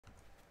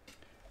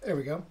There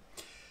we go.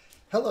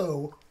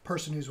 Hello,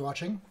 person who's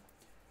watching.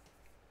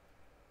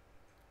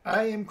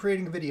 I am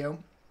creating a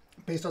video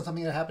based on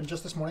something that happened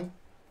just this morning,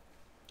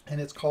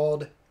 and it's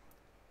called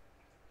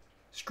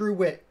Screw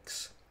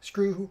Wix,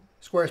 Screw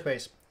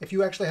Squarespace. If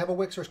you actually have a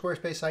Wix or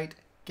Squarespace site,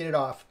 get it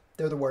off.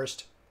 They're the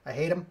worst. I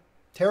hate them.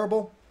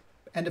 Terrible.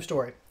 End of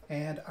story.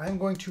 And I'm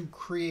going to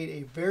create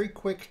a very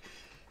quick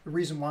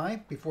reason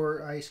why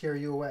before I scare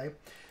you away.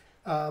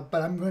 But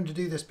I'm going to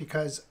do this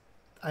because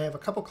I have a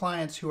couple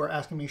clients who are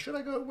asking me, should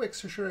I go to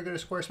Wix or should I go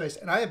to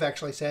Squarespace? And I have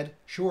actually said,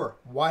 sure,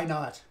 why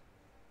not?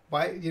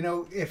 Why,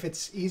 if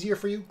it's easier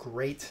for you,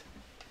 great.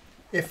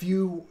 If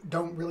you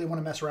don't really want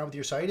to mess around with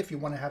your site, if you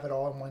want to have it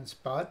all in one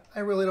spot, I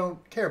really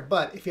don't care.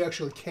 But if you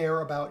actually care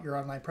about your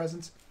online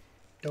presence,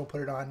 don't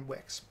put it on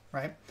Wix,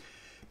 right?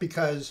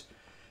 Because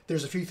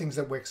there's a few things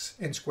that Wix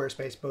and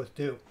Squarespace both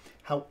do.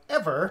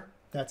 However,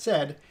 that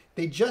said,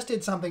 they just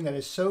did something that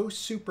is so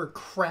super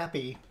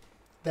crappy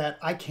that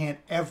I can't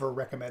ever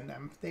recommend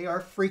them. They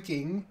are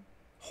freaking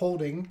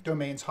holding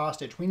domains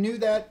hostage. We knew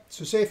that.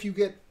 So say if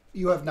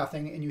you have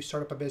nothing and you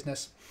start up a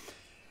business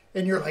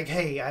and you're like,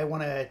 hey, I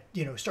want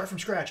to, start from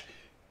scratch.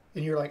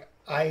 And you're like,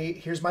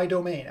 here's my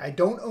domain. I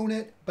don't own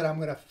it, but I'm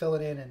going to fill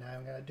it in and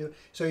I'm going to do it.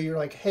 So you're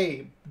like,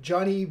 hey,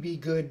 Johnny Be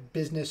Good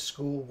Business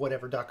School,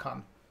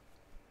 whatever.com.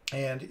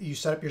 And you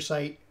set up your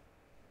site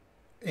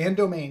and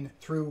domain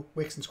through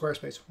Wix and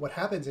Squarespace. What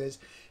happens is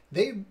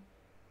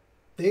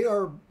they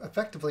are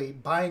effectively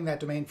buying that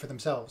domain for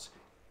themselves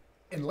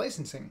and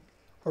licensing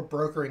or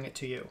brokering it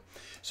to you.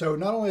 So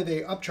not only are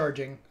they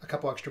upcharging a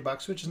couple extra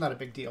bucks, which is not a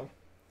big deal,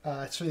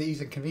 it's for the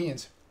ease and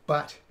convenience,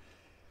 but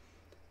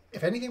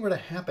if anything were to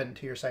happen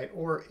to your site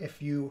or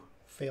if you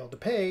fail to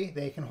pay,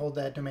 they can hold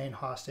that domain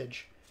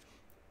hostage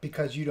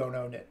because you don't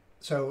own it.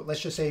 So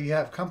let's just say you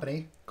have a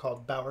company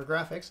called Bauer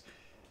Graphics.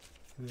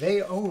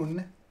 They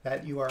own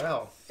that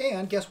URL.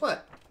 And guess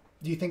what?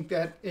 Do you think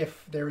that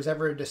if there was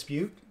ever a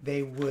dispute,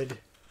 they would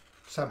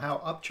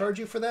somehow upcharge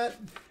you for that?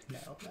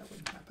 No, that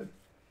wouldn't happen.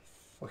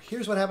 Well,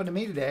 here's what happened to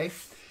me today.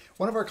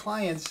 One of our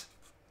clients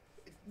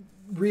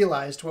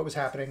realized what was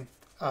happening,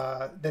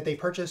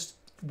 that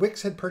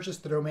Wix had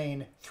purchased the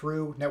domain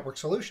through Network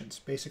Solutions.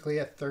 Basically,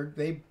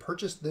 they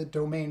purchased the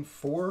domain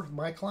for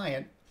my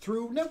client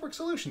through Network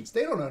Solutions.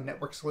 They don't own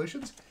Network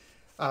Solutions.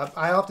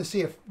 I'll have to see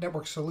if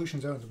Network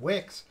Solutions owns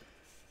Wix.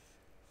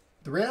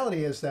 The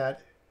reality is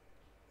that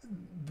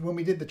when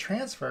we did the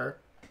transfer,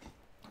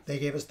 they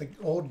gave us the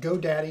old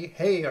GoDaddy.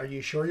 Hey, are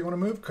you sure you want to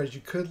move? Because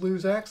you could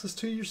lose access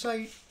to your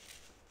site.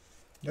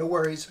 No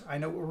worries. I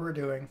know what we're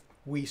doing.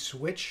 We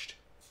switched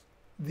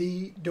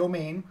the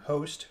domain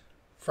host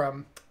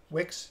from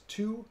Wix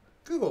to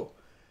Google.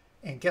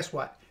 And guess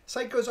what?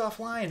 Site goes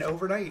offline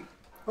overnight.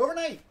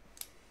 Overnight.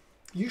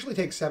 Usually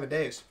takes 7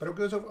 days, but it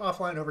goes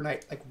offline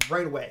overnight, like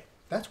right away.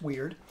 That's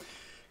weird.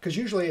 Because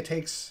usually it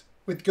takes,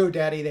 with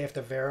GoDaddy, they have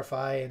to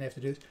verify and they have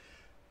to do this.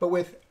 But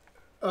with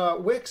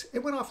Wix, it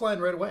went offline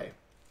right away.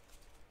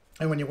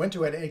 And when you went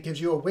to it, it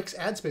gives you a Wix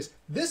ad space.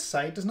 This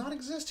site does not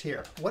exist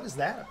here. What is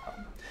that about?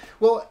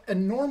 Well, a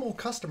normal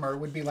customer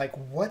would be like,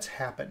 what's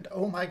happened?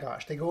 Oh my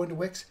gosh, they go into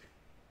Wix.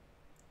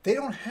 They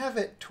don't have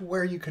it to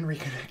where you can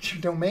reconnect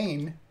your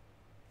domain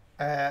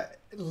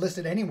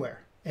listed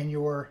anywhere in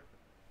your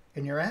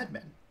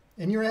admin.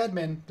 In your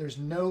admin, there's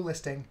no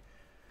listing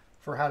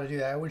for how to do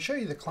that. I would show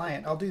you the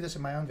client. I'll do this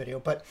in my own video,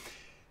 but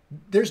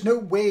there's no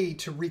way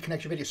to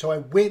reconnect your video. So I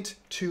went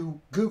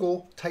to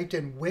Google, typed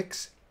in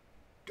Wix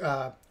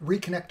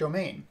reconnect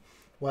domain.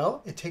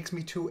 Well, it takes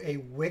me to a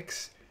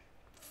Wix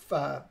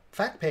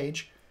fact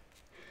page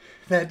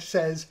that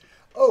says,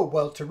 oh,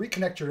 well, to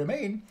reconnect your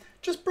domain,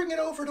 just bring it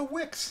over to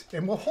Wix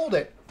and we'll hold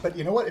it. But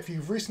you know what? If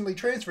you've recently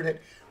transferred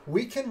it,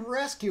 we can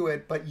rescue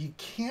it, but you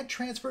can't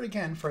transfer it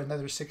again for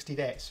another 60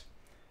 days.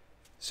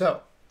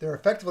 So they're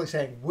effectively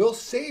saying, we'll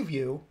save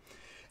you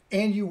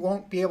and you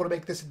won't be able to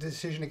make this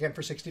decision again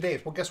for 60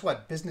 days. Well, guess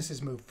what?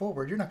 Businesses move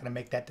forward. You're not going to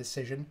make that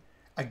decision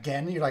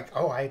again. You're like,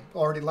 oh, I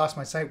already lost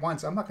my site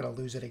once. I'm not going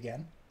to lose it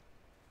again.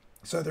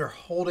 So they're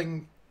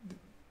holding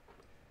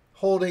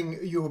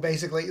you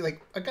basically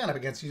like a gun up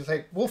against you.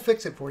 Like, we'll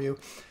fix it for you,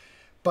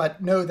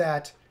 but know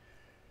that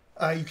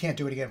you can't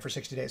do it again for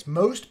 60 days.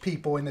 Most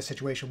people in this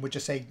situation would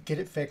just say, get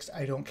it fixed.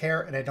 I don't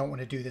care, and I don't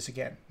want to do this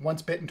again.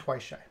 Once bitten,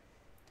 twice shy.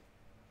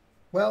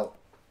 Well,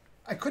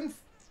 I couldn't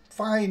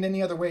find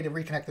any other way to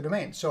reconnect the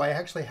domain. So I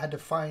actually had to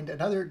find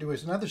do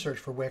another search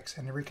for Wix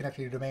and reconnect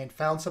the domain,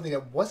 found something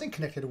that wasn't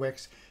connected to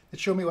Wix that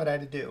showed me what I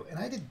had to do. And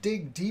I had to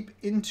dig deep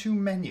into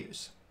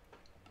menus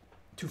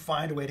to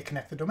find a way to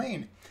connect the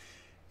domain.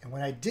 And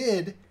when I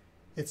did,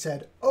 it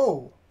said,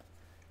 oh,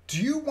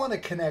 do you want to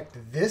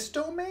connect this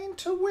domain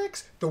to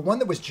Wix? The one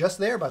that was just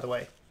there, by the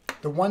way,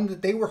 the one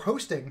that they were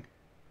hosting,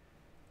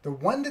 the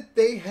one that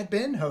they had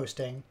been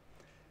hosting.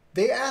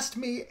 They asked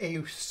me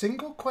a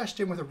single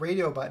question with a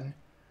radio button.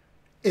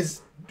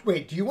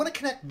 Wait, do you want to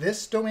connect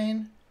this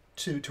domain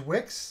to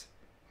Wix?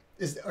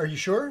 Are you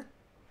sure?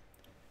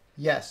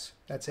 Yes,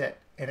 that's it.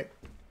 And it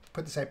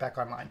put the site back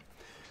online.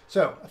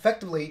 So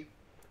effectively,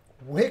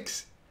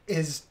 Wix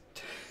is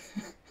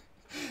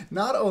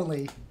not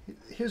only,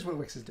 here's what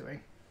Wix is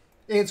doing.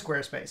 And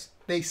Squarespace.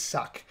 They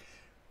suck.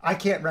 I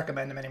can't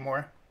recommend them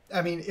anymore.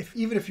 I mean,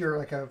 even if you're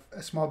like a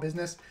small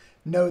business,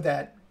 know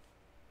that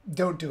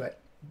don't do it.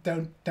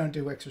 Don't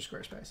do Wix or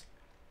Squarespace.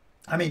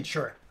 I mean,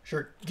 sure.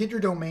 Get your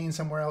domain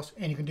somewhere else,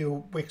 and you can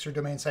do Wix or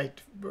domain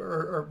site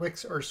or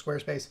Wix or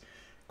Squarespace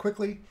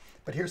quickly.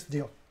 But here's the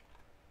deal.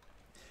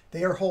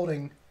 They are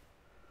holding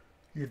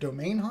your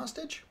domain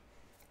hostage.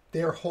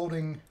 They are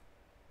holding.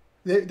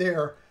 They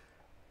are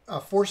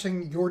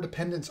forcing your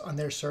dependence on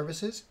their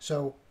services.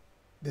 So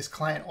this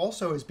client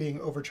also is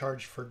being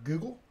overcharged for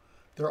Google.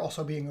 They're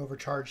also being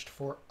overcharged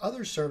for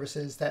other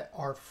services that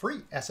are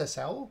free.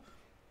 SSL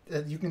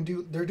that you can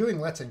do. They're doing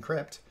Let's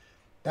Encrypt.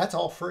 That's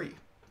all free.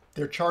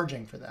 They're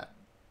charging for that.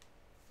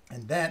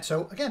 And then,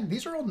 so again,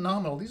 these are all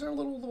nominal. These are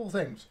little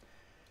things.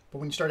 But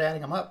when you start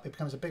adding them up, it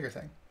becomes a bigger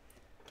thing.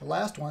 The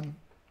last one,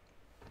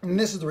 and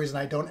this is the reason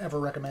I don't ever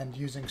recommend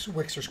using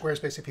Wix or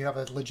Squarespace if you have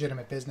a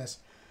legitimate business,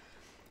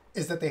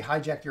 is that they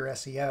hijack your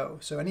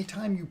SEO. So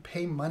anytime you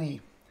pay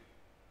money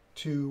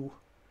to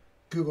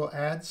Google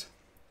Ads,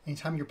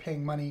 anytime you're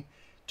paying money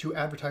to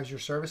advertise your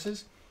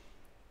services,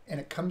 and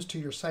it comes to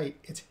your site,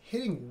 it's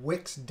hitting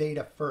Wix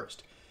data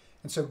first.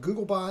 And so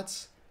Google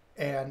bots,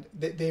 and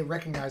they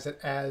recognize it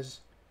as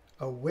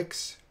a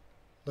Wix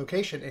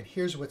location. And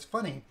here's what's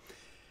funny.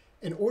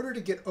 In order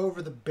to get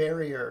over the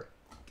barrier,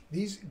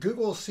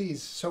 Google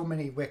sees so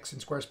many Wix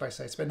and Squarespace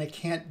sites, but they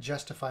can't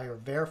justify or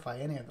verify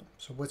any of them.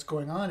 So what's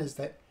going on is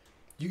that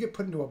you get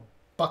put into a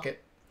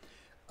bucket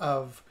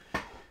of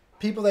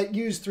people that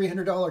use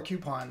 $300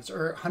 coupons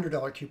or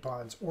 $100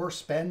 coupons or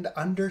spend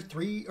under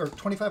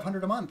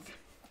 $2,500 a month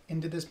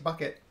into this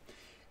bucket.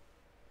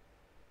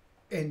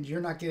 And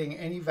you're not getting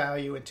any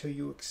value until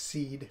you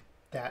exceed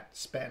that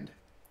spend.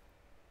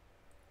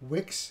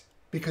 Wix,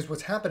 because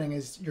what's happening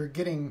is you're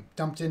getting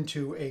dumped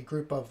into a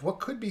group of what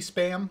could be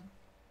spam,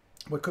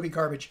 what could be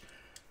garbage,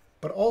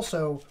 but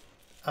also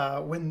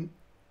when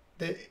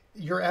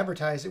you're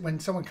advertising, when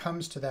someone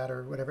comes to that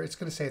or whatever, it's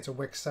going to say it's a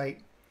Wix site.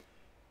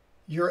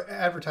 You're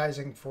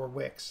advertising for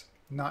Wix,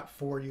 not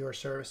for your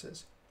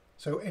services.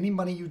 So any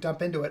money you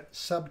dump into it,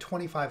 sub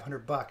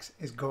 $2,500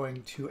 is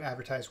going to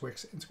advertise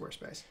Wix and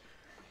Squarespace.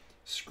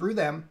 Screw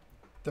them.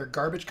 They're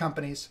garbage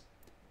companies.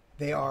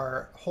 They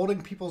are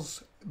holding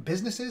people's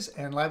businesses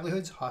and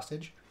livelihoods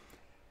hostage.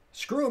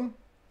 Screw them.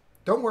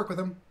 Don't work with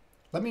them.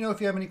 Let me know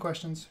if you have any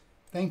questions.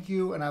 Thank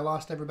you. And I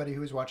lost everybody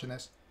who was watching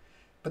this,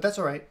 but that's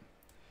all right.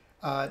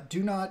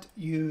 Do not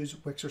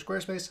use Wix or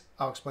Squarespace.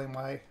 I'll explain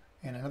why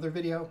in another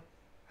video.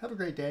 Have a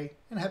great day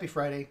and happy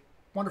Friday.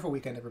 Wonderful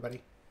weekend,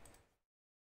 everybody.